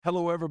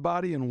Hello,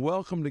 everybody, and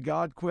welcome to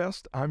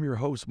GodQuest. I'm your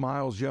host,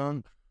 Myles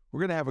Young.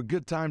 We're going to have a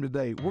good time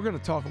today. We're going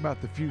to talk about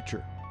the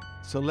future.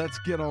 So let's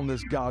get on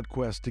this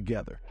GodQuest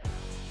together.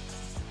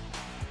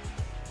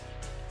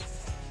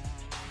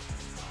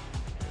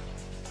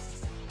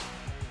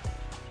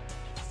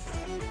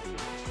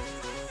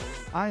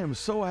 I am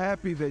so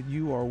happy that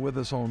you are with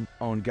us on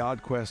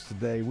GodQuest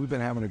today. We've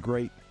been having a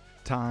great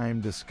time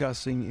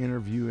discussing,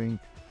 interviewing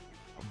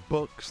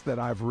books that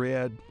I've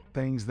read,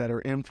 things that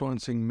are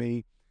influencing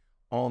me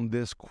on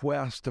this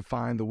quest to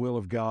find the will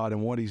of God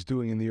and what He's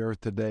doing in the earth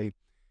today.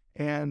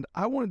 And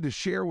I wanted to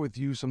share with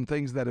you some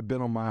things that have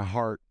been on my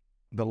heart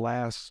the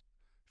last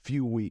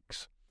few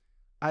weeks.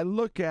 I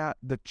look at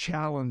the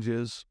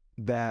challenges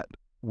that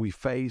we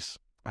face.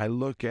 I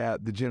look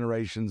at the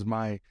generations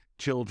my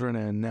children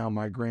and now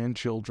my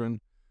grandchildren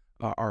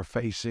are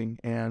facing.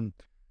 And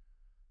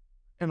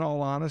in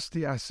all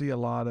honesty, I see a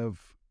lot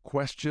of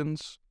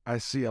questions. I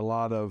see a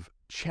lot of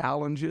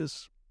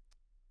challenges.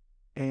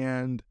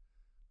 And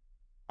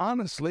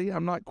honestly,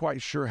 I'm not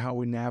quite sure how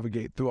we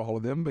navigate through all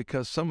of them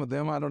because some of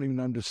them I don't even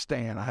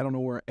understand. I don't know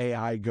where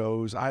AI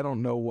goes. I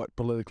don't know what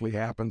politically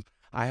happens.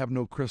 I have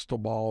no crystal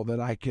ball that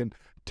I can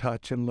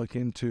touch and look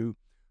into.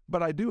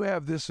 But I do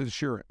have this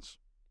assurance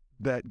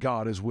that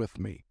God is with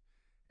me.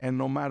 And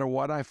no matter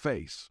what I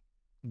face,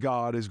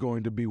 God is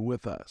going to be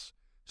with us.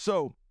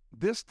 So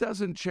this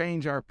doesn't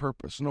change our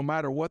purpose. No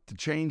matter what the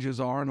changes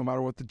are, no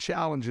matter what the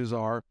challenges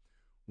are,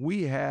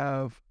 we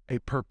have a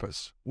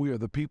purpose. We are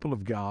the people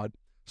of God.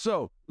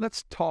 So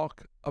let's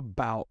talk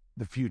about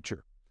the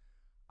future.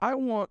 I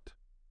want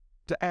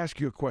to ask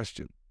you a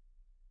question.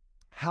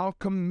 How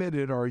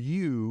committed are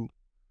you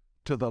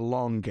to the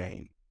long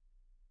game?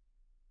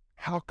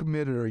 How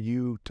committed are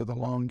you to the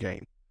long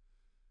game?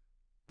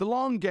 The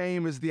long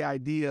game is the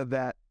idea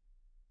that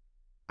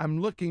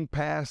I'm looking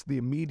past the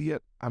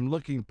immediate, I'm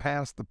looking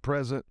past the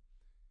present,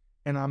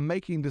 and I'm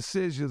making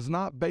decisions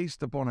not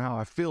based upon how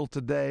I feel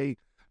today,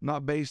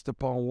 not based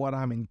upon what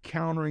I'm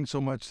encountering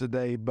so much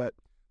today, but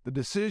the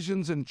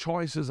decisions and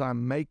choices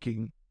I'm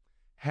making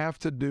have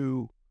to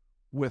do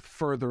with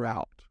further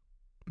out,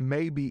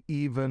 maybe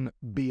even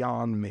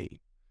beyond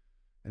me.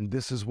 And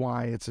this is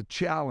why it's a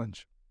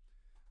challenge.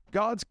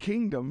 God's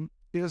kingdom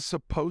is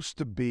supposed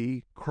to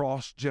be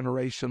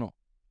cross-generational.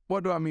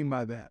 What do I mean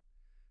by that?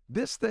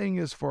 This thing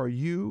is for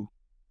you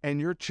and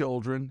your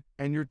children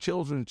and your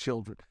children's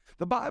children.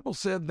 The Bible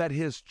said that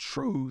His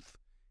truth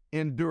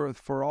endureth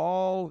for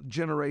all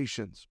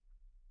generations.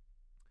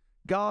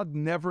 God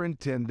never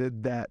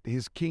intended that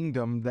His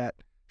kingdom that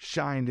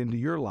shined into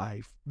your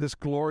life, this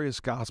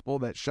glorious gospel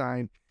that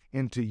shined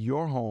into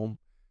your home,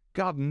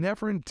 God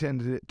never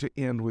intended it to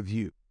end with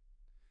you.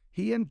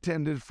 He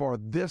intended for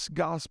this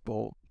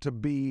gospel to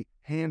be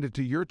handed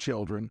to your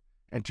children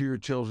and to your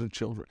children's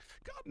children.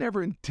 God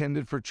never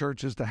intended for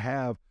churches to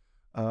have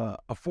a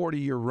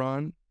 40-year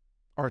run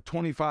or a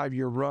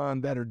 25-year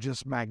run that are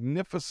just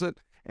magnificent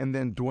and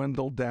then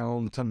dwindle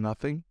down to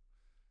nothing.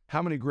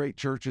 How many great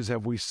churches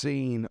have we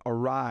seen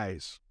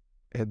arise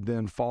and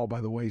then fall by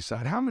the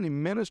wayside? How many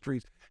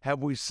ministries have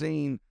we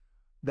seen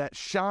that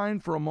shine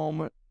for a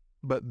moment,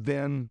 but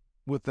then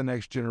with the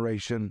next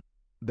generation,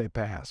 they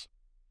pass?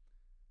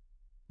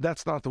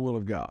 That's not the will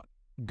of God.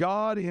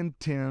 God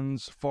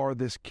intends for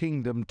this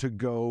kingdom to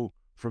go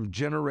from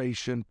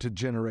generation to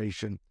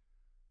generation,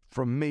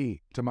 from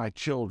me to my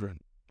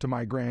children, to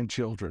my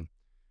grandchildren.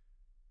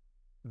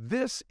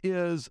 This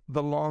is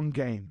the long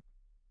game.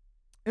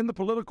 In the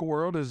political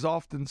world, it is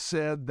often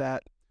said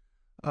that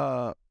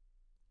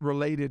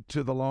related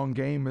to the long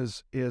game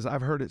is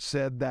I've heard it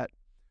said that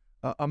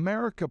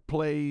America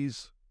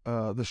plays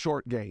the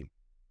short game.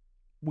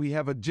 We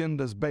have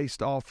agendas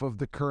based off of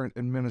the current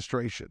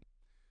administration.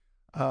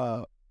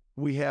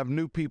 We have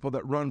new people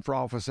that run for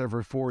office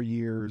every 4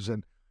 years,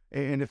 and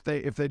if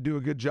they do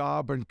a good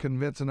job and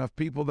convince enough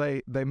people,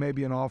 they may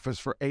be in office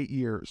for 8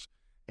 years,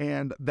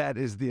 and that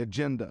is the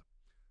agenda.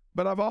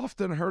 But I've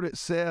often heard it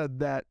said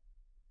that,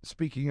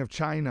 speaking of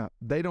China,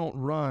 they don't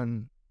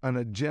run an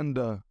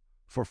agenda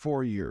for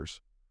 4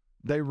 years.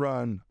 They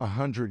run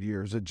 100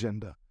 years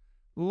agenda.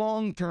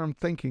 Long-term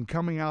thinking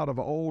coming out of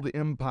old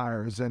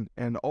empires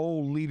and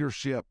old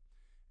leadership.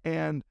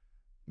 And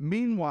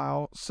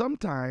meanwhile,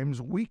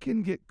 sometimes we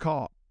can get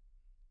caught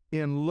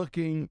in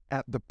looking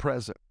at the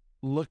present,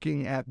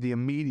 looking at the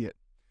immediate.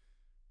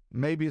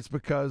 Maybe it's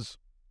because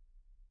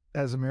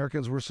as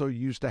Americans, we're so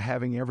used to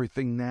having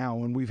everything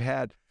now, and we've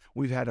had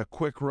a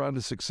quick run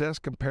to success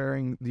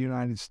comparing the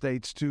United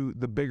States to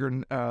the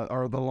bigger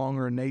or the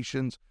longer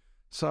nations.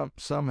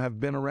 Some have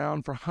been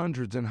around for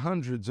hundreds and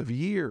hundreds of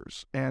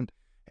years, and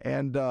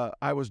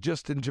I was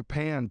just in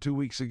Japan 2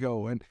 weeks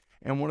ago, and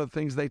one of the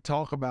things they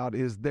talk about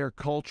is their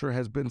culture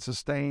has been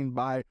sustained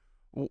by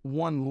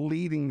one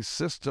leading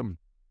system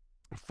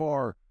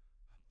for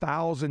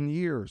 1,000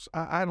 years.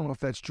 I don't know if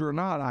that's true or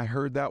not. I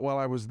heard that while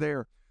I was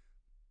there.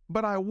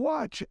 But I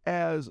watch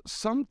as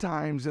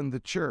sometimes in the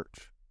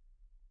church,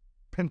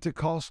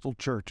 Pentecostal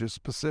churches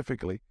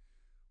specifically,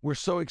 we're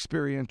so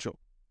experiential.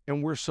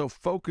 And we're so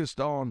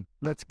focused on,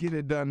 let's get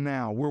it done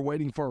now. We're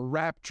waiting for a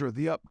rapture,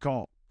 the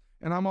upcall.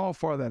 And I'm all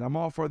for that. I'm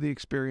all for the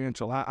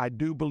experiential. I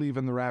do believe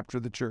in the rapture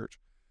of the church.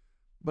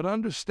 But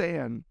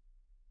understand,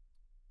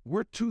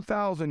 we're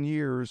 2,000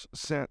 years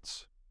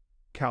since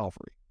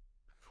Calvary.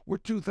 We're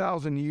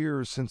 2,000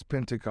 years since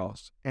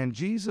Pentecost. And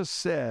Jesus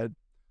said,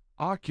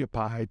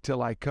 occupy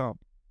till I come.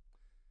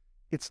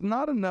 It's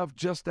not enough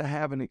just to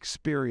have an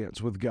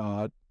experience with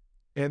God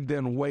and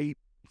then wait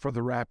for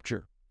the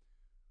rapture.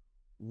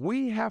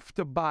 We have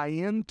to buy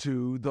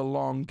into the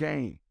long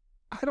game.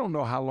 I don't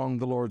know how long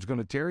the Lord's going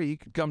to tarry. He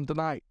could come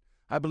tonight.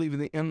 I believe in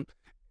the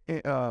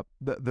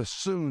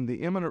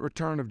imminent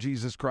return of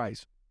Jesus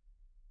Christ.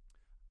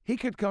 He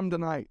could come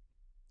tonight.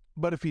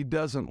 But if he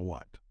doesn't,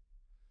 what?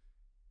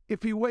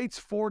 If he waits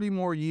 40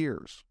 more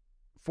years,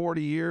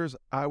 40 years,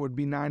 I would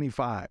be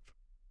 95.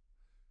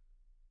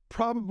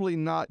 Probably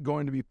not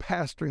going to be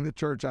pastoring the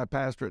church I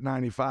pastor at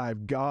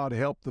 95. God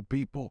help the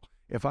people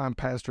if I'm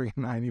pastoring at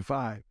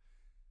 95.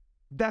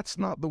 That's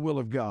not the will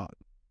of God.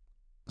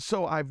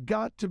 So I've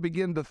got to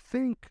begin to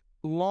think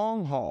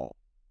long haul,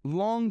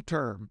 long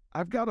term.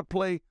 I've got to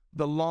play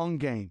the long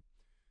game.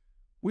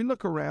 We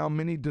look around,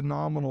 many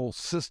denominational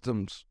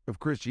systems of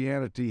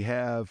Christianity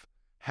have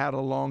had a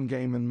long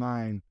game in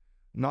mind.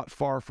 Not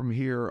far from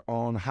here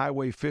on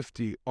Highway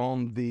 50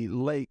 on the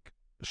lake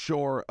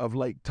shore of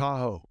Lake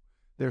Tahoe,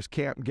 there's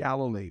Camp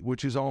Galilee,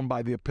 which is owned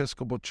by the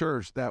Episcopal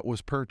Church that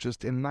was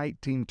purchased in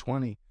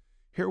 1920.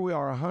 Here we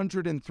are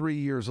 103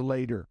 years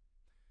later,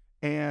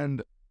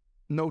 and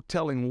no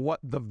telling what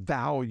the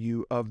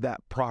value of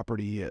that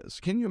property is.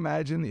 Can you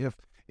imagine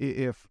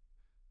if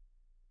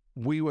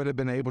we would have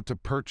been able to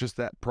purchase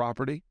that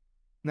property?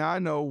 Now, I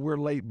know we're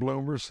late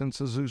bloomers since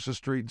Azusa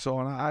Street and so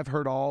on. I've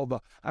heard all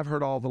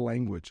the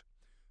language.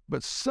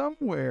 But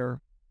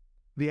somewhere,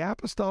 the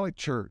Apostolic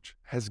Church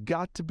has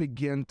got to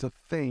begin to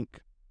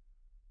think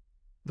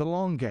the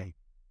long game.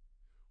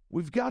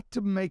 We've got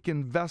to make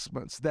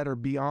investments that are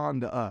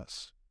beyond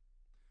us.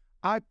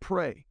 I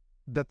pray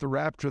that the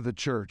rapture of the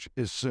church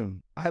is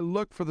soon. I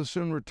look for the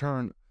soon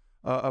return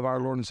of our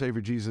Lord and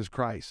Savior Jesus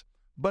Christ.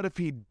 But if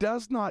he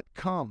does not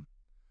come,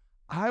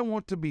 I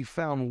want to be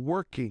found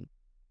working.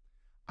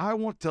 I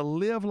want to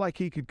live like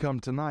he could come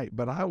tonight,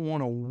 but I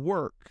want to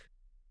work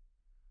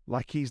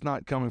like he's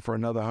not coming for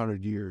another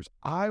 100 years.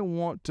 I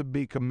want to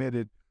be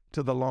committed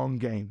to the long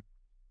game.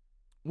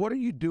 What are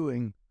you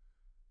doing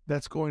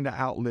that's going to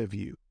outlive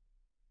you?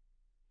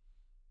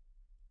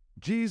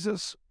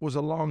 Jesus was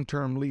a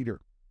long-term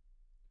leader.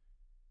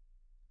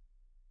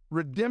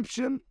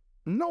 Redemption,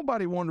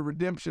 nobody wanted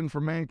redemption for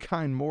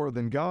mankind more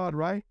than God,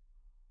 right?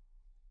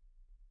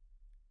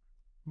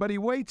 But he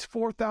waits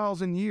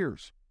 4,000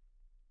 years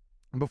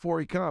before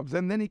he comes.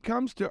 And then he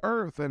comes to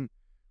earth, and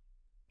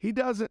he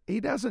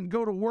doesn't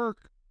go to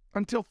work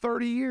until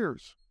 30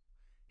 years.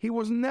 He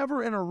was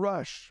never in a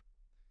rush.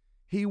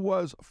 He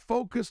was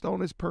focused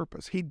on his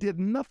purpose. He did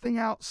nothing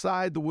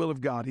outside the will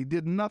of God. He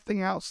did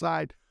nothing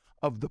outside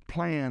of the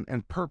plan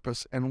and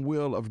purpose and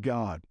will of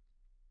God.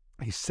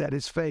 He set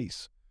his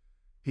face.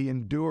 He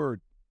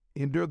endured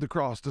the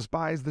cross,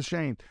 despised the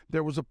shame.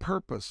 There was a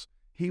purpose.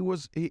 He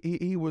was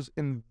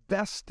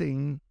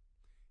investing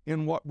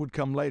in what would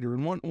come later.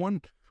 And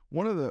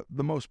one of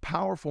the most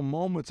powerful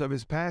moments of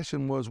his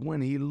passion was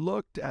when he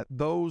looked at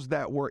those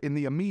that were in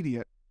the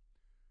immediate,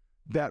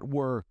 that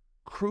were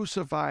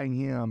crucifying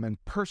him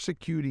and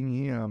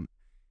persecuting him.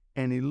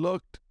 And he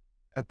looked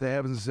at the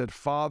heavens and said,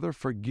 Father,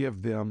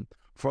 forgive them,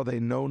 for they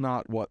know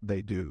not what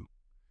they do.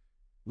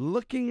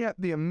 Looking at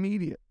the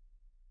immediate,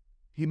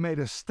 he made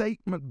a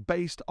statement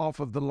based off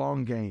of the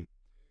long game.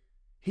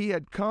 He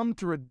had come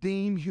to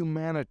redeem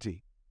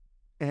humanity.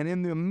 And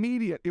in the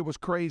immediate, it was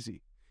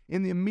crazy.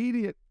 In the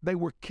immediate, they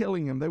were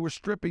killing him. They were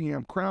stripping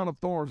him, crown of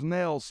thorns,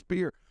 nails,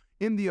 spear.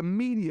 In the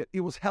immediate,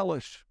 it was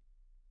hellish.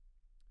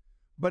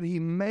 But he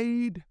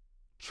made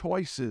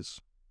choices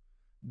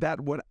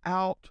that would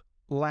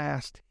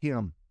outlast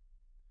him.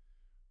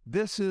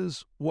 This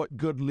is what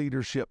good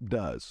leadership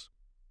does.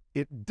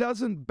 It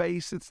doesn't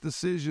base its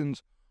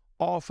decisions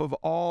off of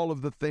all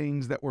of the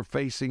things that we're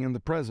facing in the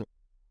present.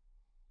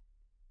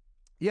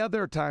 Yeah,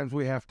 there are times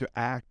we have to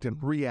act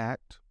and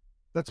react.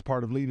 That's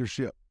part of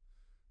leadership.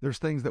 There's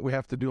things that we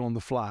have to do on the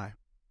fly.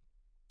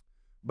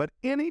 But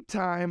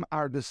anytime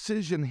our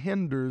decision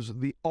hinders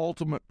the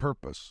ultimate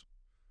purpose,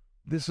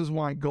 this is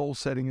why goal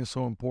setting is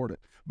so important.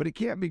 But it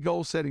can't be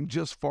goal setting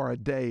just for a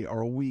day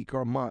or a week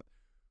or a month.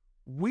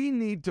 We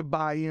need to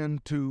buy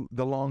into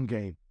the long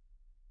game.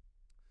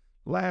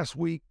 Last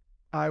week,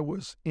 I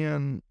was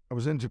in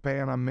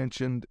Japan, I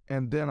mentioned,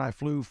 and then I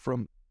flew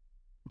from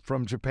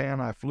Japan,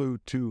 I flew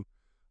to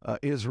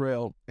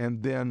Israel,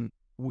 and then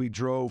we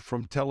drove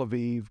from Tel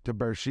Aviv to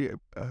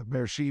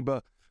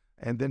Beersheba,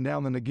 and then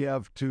down the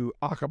Negev to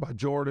Aqaba,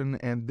 Jordan,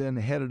 and then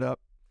headed up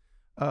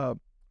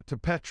to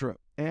Petra.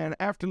 And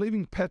after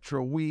leaving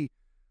Petra, we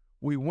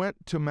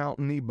went to Mount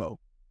Nebo.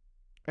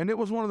 And it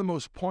was one of the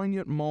most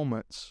poignant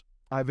moments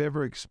I've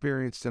ever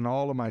experienced in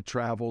all of my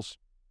travels,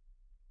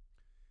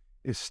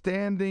 is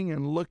standing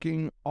and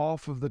looking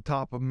off of the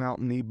top of Mount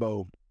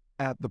Nebo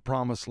at the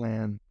Promised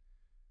Land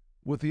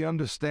with the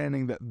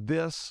understanding that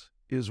this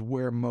is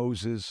where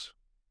Moses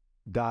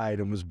died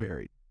and was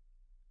buried.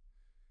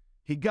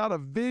 He got a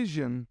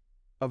vision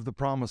of the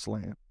Promised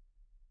Land.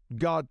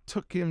 God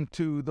took him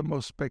to the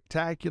most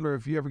spectacular,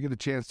 if you ever get a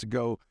chance to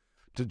go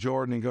to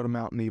Jordan and go to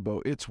Mount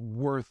Nebo, it's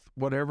worth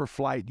whatever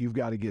flight you've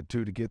got to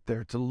get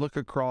there, to look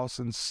across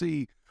and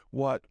see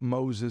what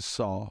Moses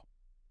saw.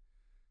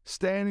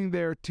 Standing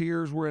there,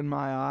 tears were in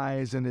my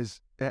eyes, and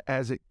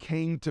as it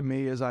came to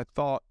me, as I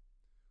thought,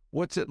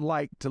 what's it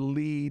like to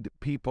lead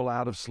people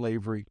out of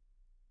slavery,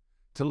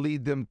 to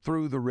lead them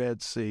through the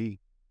Red Sea,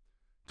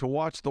 to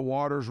watch the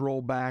waters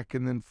roll back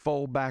and then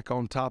fold back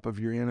on top of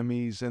your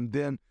enemies, and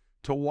then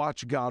to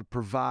watch God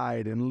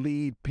provide and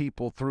lead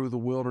people through the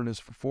wilderness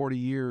for 40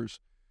 years,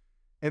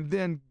 and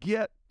then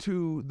get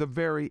to the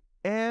very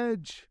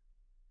edge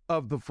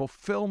of the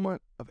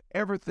fulfillment of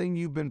everything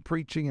you've been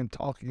preaching and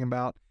talking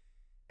about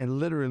and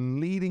literally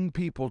leading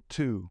people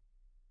to.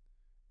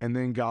 And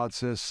then God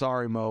says,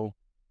 sorry, Mo,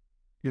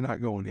 you're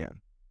not going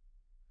in.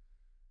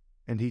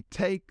 And he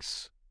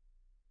takes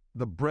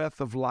the breath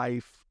of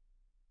life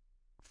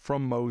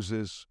from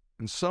Moses,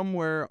 and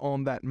somewhere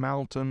on that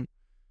mountain,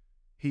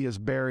 he is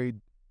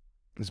buried.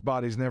 His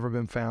body's never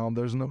been found.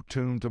 There's no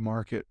tomb to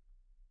mark it.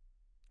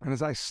 And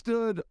as I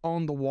stood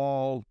on the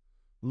wall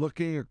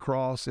looking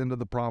across into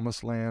the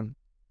Promised Land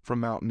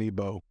from Mount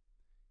Nebo,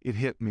 it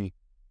hit me.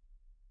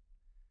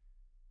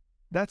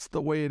 That's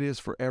the way it is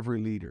for every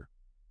leader,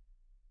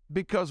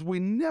 because we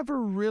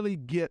never really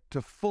get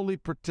to fully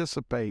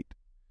participate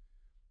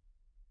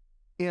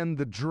in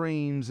the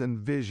dreams and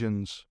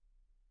visions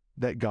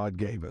that God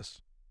gave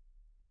us.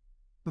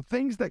 The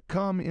things that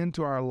come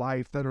into our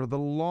life that are the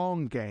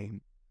long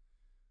game,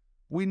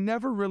 we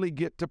never really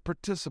get to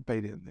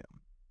participate in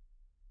them.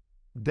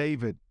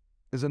 David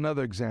is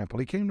another example.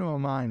 He came to my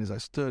mind as I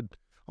stood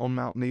on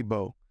Mount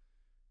Nebo.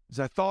 As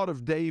I thought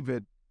of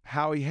David,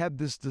 how he had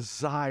this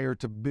desire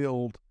to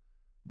build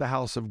the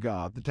house of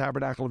God. The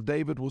tabernacle of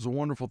David was a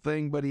wonderful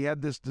thing, but he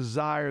had this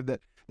desire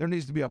that there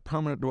needs to be a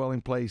permanent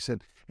dwelling place,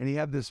 and he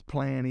had this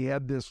plan, he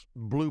had this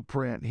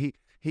blueprint. He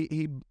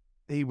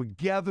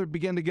would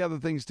begin to gather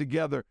things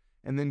together,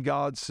 and then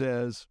God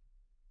says,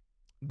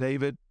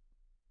 David,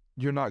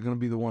 you're not going to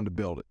be the one to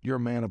build it. You're a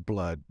man of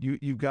blood.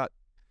 You've got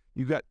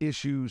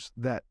issues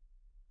that,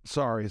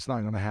 sorry, it's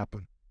not going to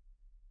happen.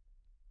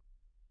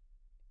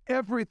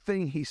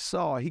 Everything he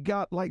saw, he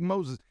got, like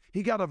Moses,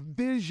 he got a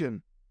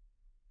vision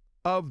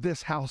of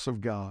this house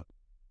of God.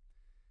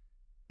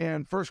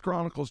 And 1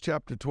 Chronicles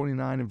chapter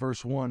 29 and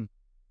verse 1,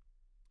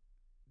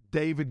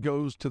 David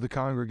goes to the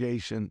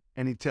congregation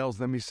and he tells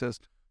them, he says,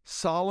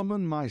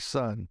 Solomon, my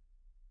son,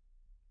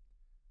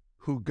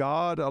 who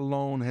God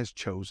alone has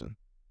chosen,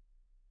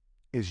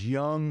 is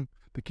young,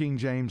 the King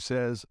James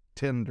says,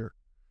 tender.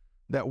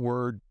 That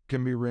word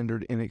can be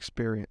rendered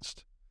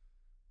inexperienced.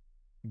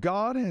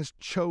 God has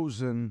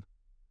chosen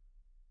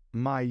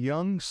my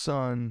young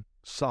son,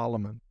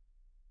 Solomon,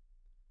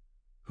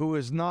 who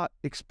has not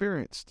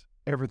experienced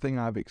everything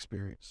I've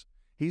experienced.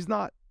 He's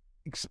not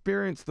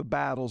experienced the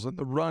battles and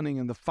the running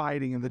and the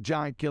fighting and the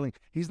giant killing.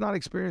 He's not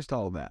experienced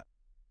all of that.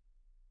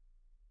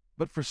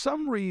 But for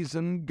some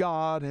reason,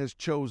 God has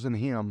chosen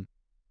him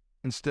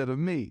instead of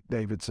me,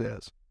 David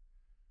says.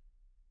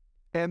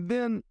 And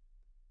then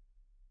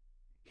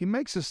he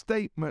makes a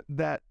statement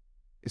that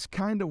is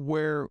kind of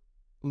where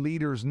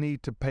leaders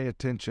need to pay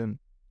attention,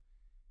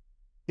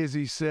 is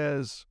he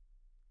says,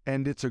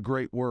 and it's a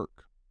great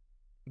work.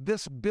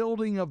 This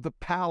building of the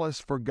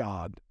palace for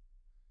God,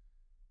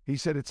 he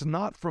said, it's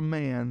not for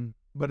man,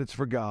 but it's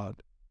for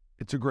God.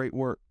 It's a great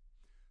work.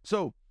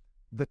 So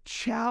the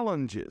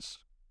challenges,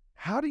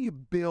 how do you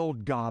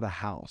build God a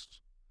house?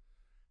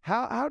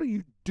 How do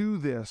you do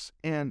this?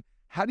 And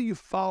how do you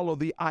follow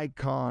the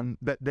icon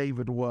that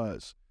David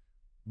was?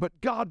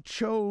 But God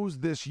chose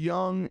this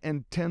young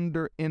and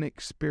tender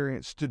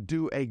inexperienced to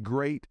do a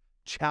great,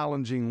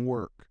 challenging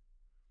work.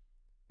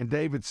 And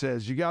David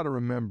says, you got to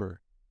remember,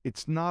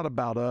 it's not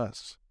about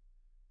us.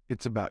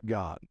 It's about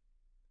God.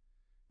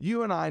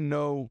 You and I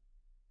know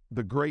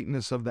the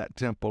greatness of that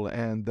temple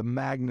and the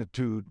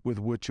magnitude with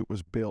which it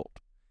was built.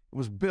 It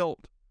was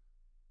built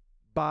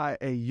by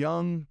a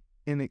young,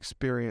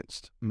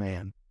 inexperienced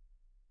man.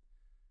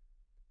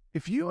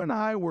 If you and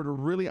I were to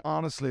really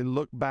honestly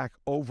look back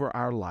over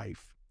our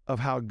life of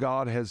how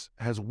God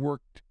has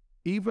worked,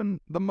 even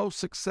the most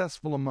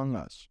successful among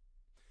us,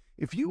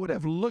 if you would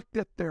have looked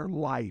at their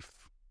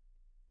life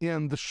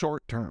in the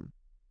short term,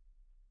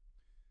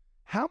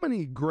 how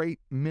many great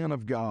men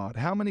of God,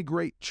 how many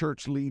great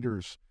church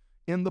leaders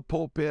in the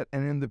pulpit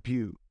and in the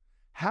pew,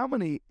 how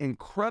many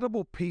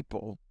incredible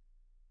people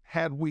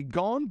had we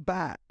gone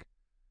back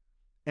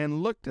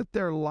and looked at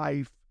their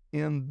life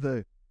in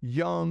the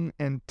young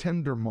and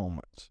tender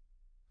moments,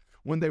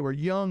 when they were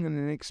young and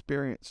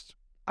inexperienced?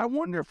 I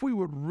wonder if we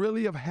would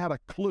really have had a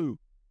clue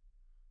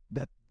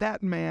that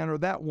that man or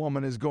that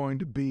woman is going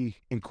to be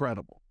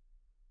incredible.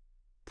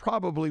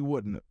 Probably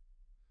wouldn't have.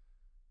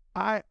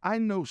 I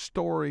know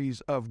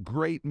stories of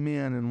great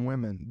men and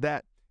women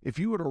that if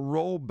you were to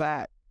roll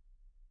back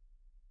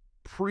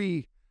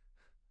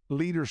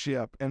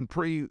pre-leadership and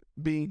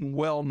pre-being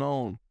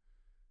well-known.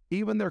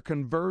 Even their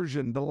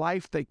conversion, the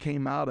life they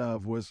came out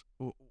of was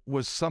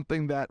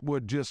something that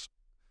would just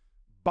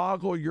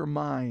boggle your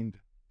mind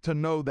to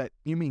know that,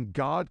 you mean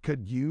God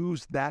could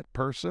use that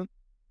person?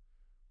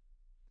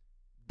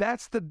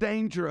 That's the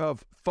danger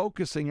of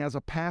focusing as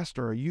a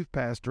pastor, a youth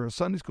pastor, a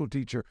Sunday school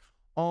teacher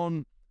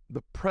on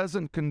the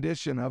present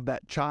condition of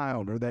that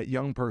child or that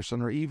young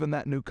person or even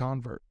that new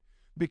convert.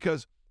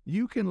 Because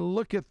you can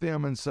look at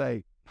them and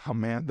say, oh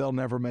man, they'll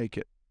never make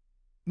it.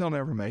 They'll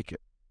never make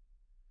it.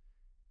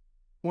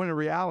 When in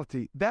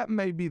reality, that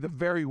may be the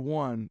very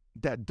one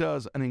that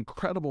does an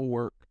incredible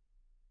work.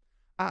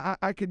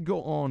 I could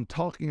go on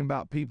talking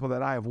about people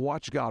that I have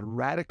watched God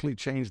radically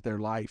change their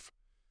life.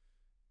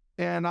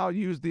 And I'll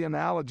use the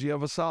analogy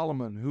of a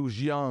Solomon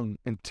who's young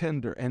and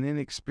tender and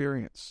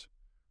inexperienced,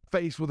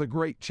 faced with a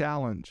great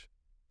challenge.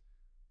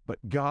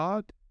 But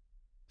God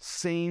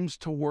seems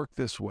to work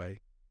this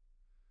way.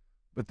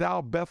 But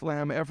thou,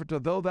 Bethlehem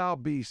Ephratah, though thou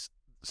be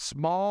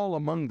small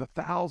among the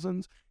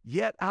thousands,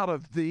 yet out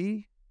of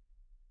thee,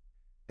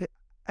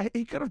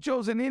 he could have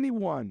chosen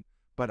anyone.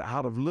 But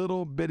out of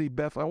little bitty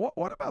Bethlehem,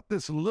 what about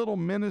this little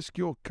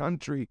minuscule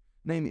country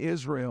named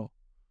Israel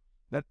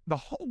that the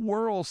whole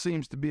world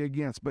seems to be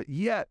against, but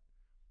yet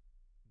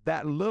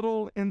that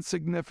little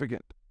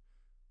insignificant?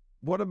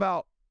 What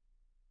about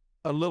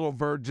a little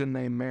virgin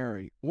named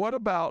Mary? What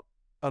about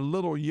a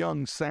little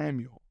young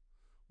Samuel?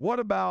 What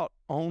about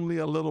only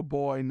a little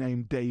boy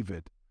named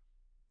David?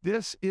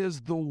 This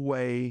is the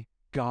way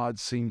God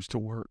seems to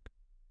work.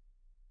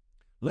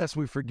 Lest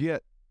we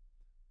forget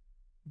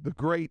the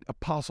great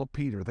Apostle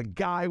Peter, the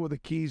guy with the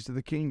keys to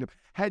the kingdom.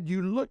 Had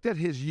you looked at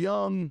his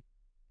young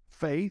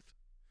faith,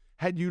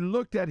 had you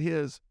looked at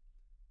his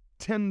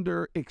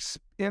tender,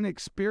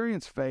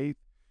 inexperienced faith,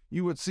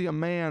 you would see a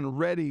man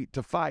ready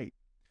to fight.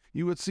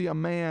 You would see a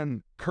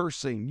man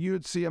cursing. You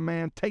would see a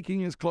man taking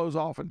his clothes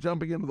off and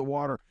jumping into the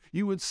water.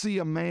 You would see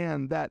a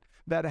man that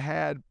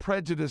had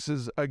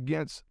prejudices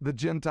against the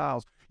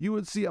Gentiles. You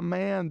would see a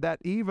man that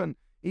even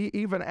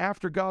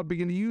after God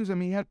began to use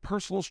him, he had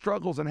personal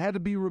struggles and had to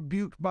be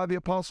rebuked by the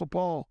Apostle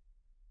Paul.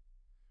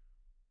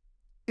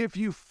 If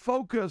you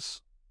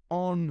focus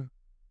on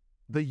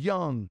the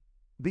young,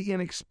 the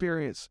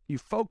inexperienced, you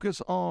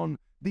focus on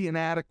the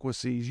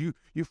inadequacies, you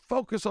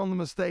focus on the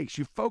mistakes,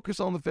 you focus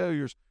on the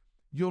failures,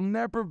 you'll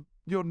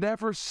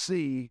never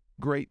see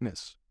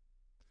greatness.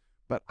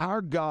 But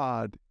our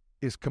God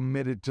is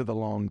committed to the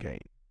long game.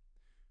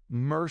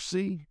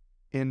 Mercy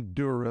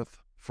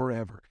endureth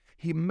forever.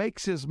 He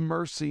makes his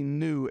mercy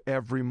new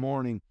every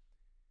morning.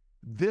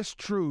 This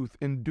truth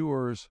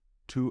endures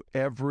to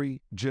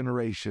every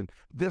generation.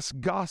 This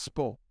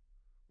gospel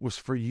was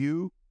for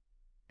you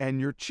and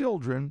your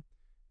children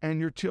and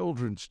your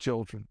children's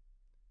children.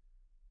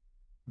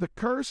 The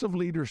curse of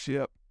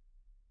leadership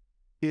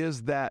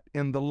is that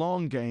in the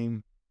long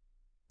game,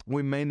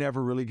 we may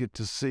never really get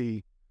to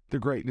see the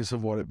greatness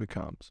of what it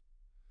becomes.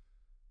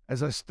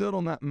 As I stood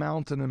on that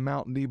mountain in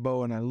Mount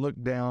Nebo and I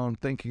looked down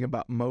thinking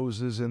about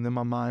Moses, and then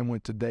my mind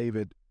went to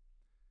David,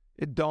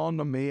 it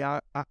dawned on me,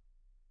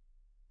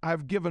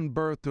 I've given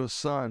birth to a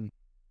son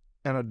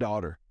and a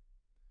daughter.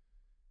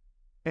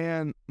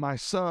 And my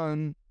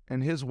son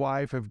and his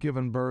wife have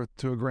given birth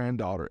to a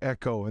granddaughter,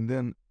 Echo, and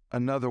then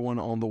another one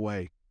on the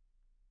way.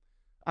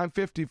 I'm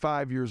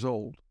 55 years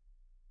old.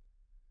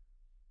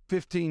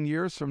 15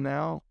 years from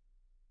now,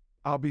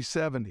 I'll be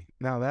 70.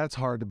 Now that's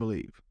hard to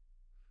believe.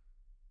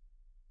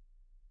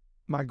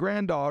 My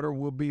granddaughter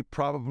will be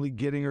probably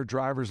getting her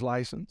driver's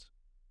license.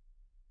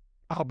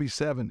 I'll be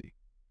 70.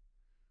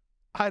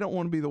 I don't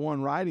want to be the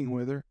one riding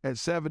with her at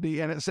 70.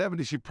 And at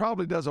 70, she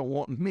probably doesn't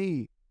want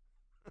me.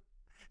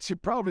 She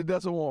probably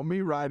doesn't want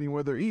me riding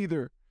with her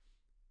either.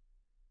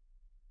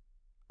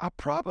 I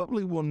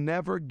probably will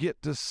never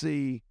get to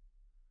see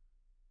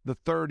the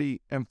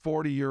 30 and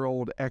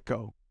 40-year-old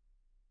Echo.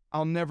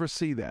 I'll never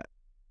see that,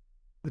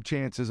 the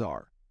chances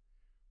are.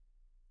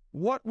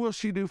 What will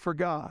she do for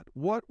God?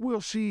 What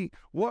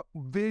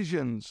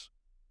visions,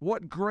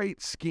 what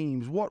great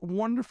schemes, what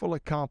wonderful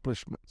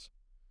accomplishments.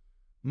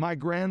 My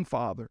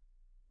grandfather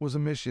was a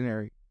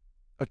missionary,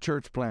 a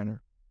church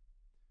planter.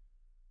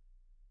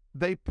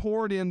 They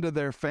poured into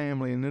their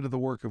family and into the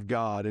work of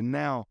God, and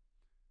now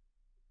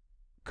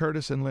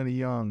Curtis and Lenny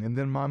Young, and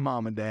then my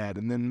mom and dad,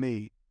 and then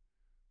me.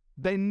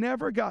 They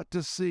never got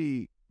to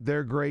see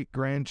their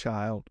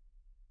great-grandchild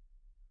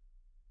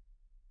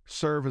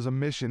serve as a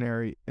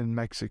missionary in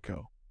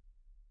Mexico.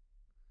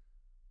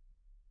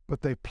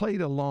 But they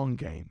played a long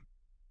game.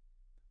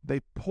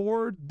 They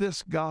poured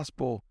this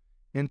gospel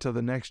into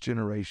the next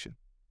generation.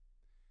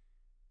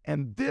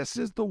 And this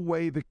is the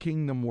way the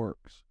kingdom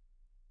works,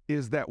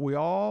 is that we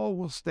all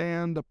will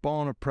stand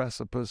upon a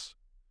precipice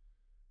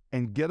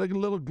and get a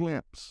little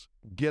glimpse,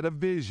 get a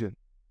vision,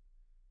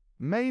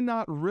 may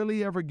not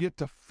really ever get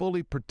to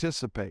fully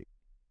participate.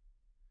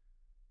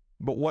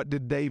 But what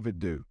did David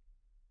do?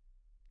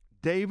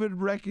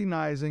 David,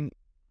 recognizing,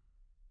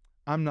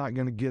 I'm not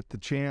going to get the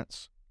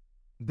chance.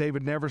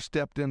 David never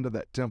stepped into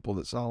that temple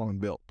that Solomon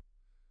built.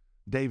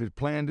 David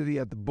planned it. He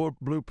had the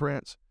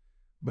blueprints.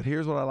 But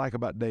here's what I like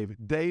about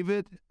David.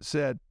 David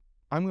said,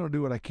 I'm going to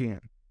do what I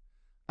can.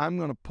 I'm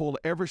going to pull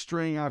every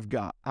string I've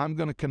got. I'm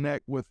going to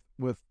connect with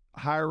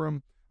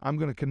Hiram. I'm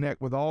going to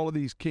connect with all of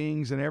these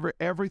kings and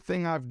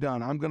everything I've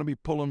done. I'm going to be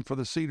pulling for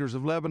the cedars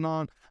of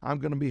Lebanon. I'm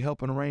going to be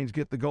helping arrange,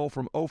 get the gold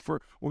from Ophir.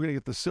 We're going to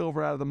get the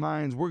silver out of the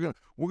mines. We're going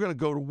to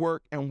go to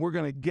work, and we're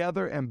going to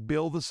gather and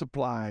build the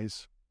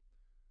supplies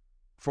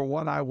for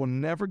what I will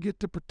never get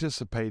to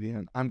participate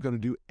in. I'm going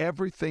to do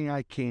everything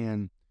I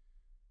can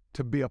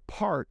to be a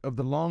part of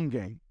the long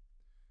game.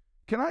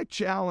 Can I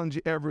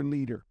challenge every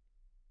leader?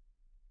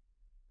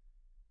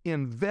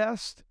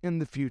 Invest in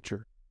the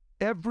future.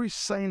 Every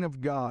saint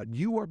of God,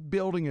 you are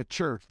building a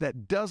church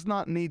that does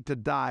not need to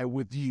die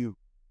with you.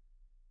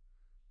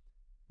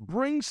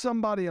 Bring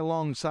somebody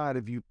alongside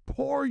of you.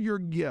 Pour your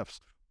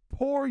gifts.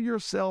 Pour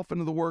yourself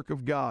into the work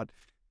of God.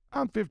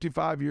 I'm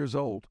 55 years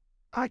old.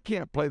 I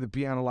can't play the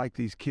piano like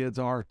these kids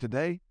are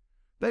today.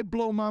 They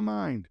blow my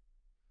mind.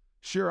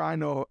 Sure, I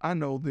know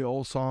the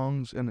old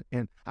songs,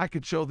 and I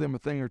could show them a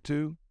thing or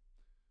two,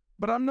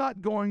 but I'm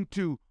not going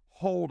to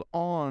hold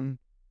on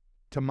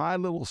to my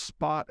little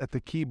spot at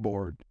the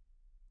keyboard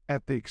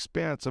at the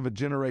expense of a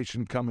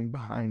generation coming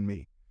behind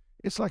me.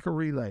 It's like a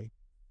relay.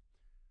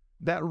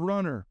 That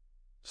runner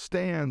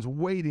stands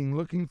waiting,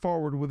 looking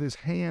forward with his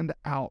hand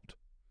out,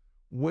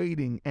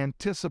 waiting,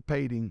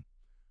 anticipating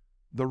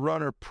the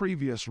runner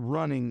previous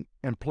running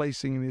and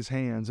placing in his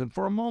hands. And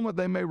for a moment,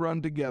 they may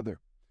run together.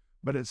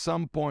 But at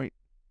some point,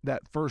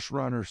 that first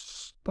runner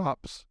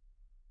stops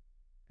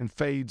and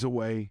fades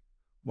away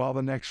while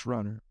the next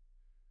runner.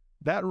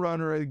 That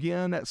runner,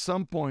 again, at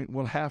some point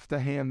will have to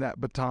hand that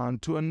baton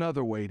to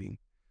another waiting.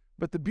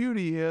 But the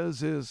beauty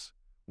is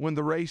when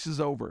the race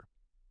is over,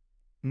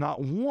 not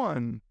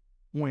one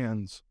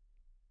wins.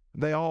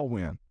 They all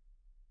win.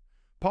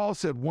 Paul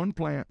said, one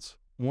plants,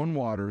 one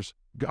waters,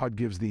 God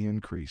gives the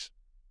increase.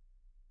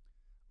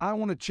 I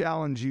want to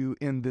challenge you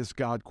in this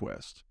God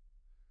quest.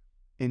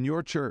 In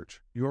your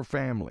church, your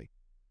family,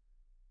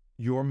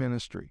 your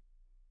ministry,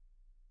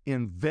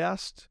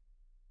 invest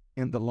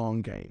in the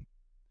long game.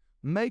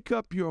 Make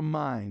up your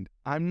mind.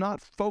 I'm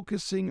not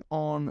focusing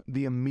on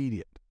the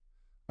immediate.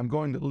 I'm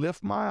going to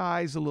lift my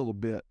eyes a little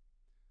bit.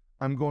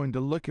 I'm going to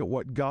look at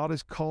what God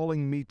is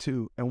calling me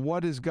to, and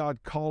what is God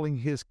calling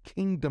His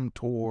kingdom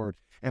toward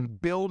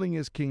and building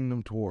His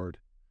kingdom toward.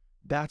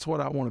 That's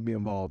what I want to be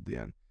involved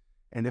in.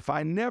 And if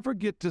I never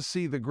get to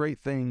see the great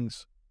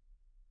things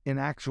in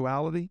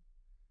actuality,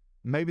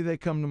 maybe they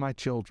come to my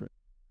children.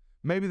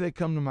 Maybe they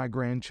come to my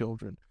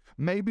grandchildren.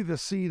 Maybe the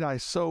seed I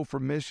sow for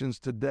missions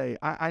today,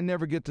 I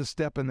never get to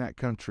step in that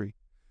country.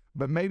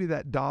 But maybe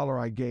that dollar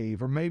I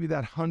gave, or maybe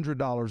that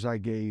 $100 I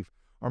gave,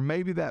 or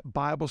maybe that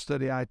Bible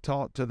study I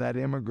taught to that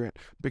immigrant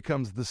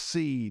becomes the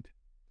seed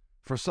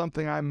for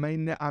something I may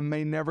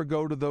never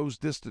go to those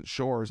distant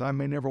shores. I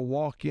may never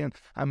walk in.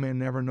 I may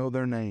never know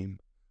their name.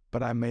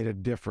 But I made a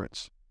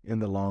difference in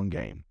the long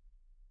game.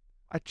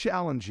 I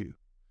challenge you.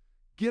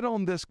 Get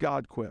on this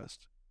God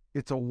quest.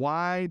 It's a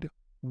wide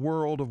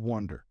world of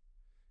wonder.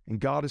 And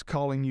God is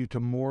calling you to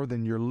more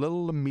than your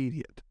little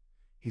immediate.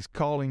 He's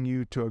calling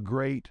you to a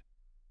great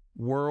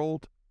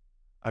world,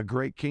 a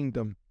great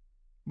kingdom,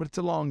 but it's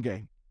a long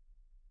game.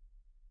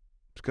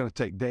 It's going to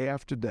take day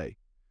after day.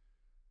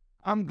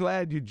 I'm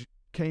glad you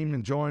came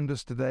and joined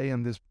us today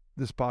in this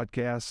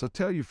podcast. So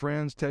tell your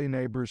friends, tell your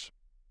neighbors,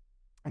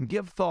 and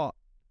give thought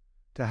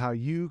to how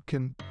you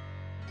can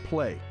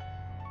play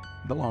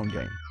the long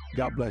game.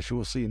 God bless you.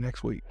 We'll see you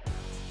next week.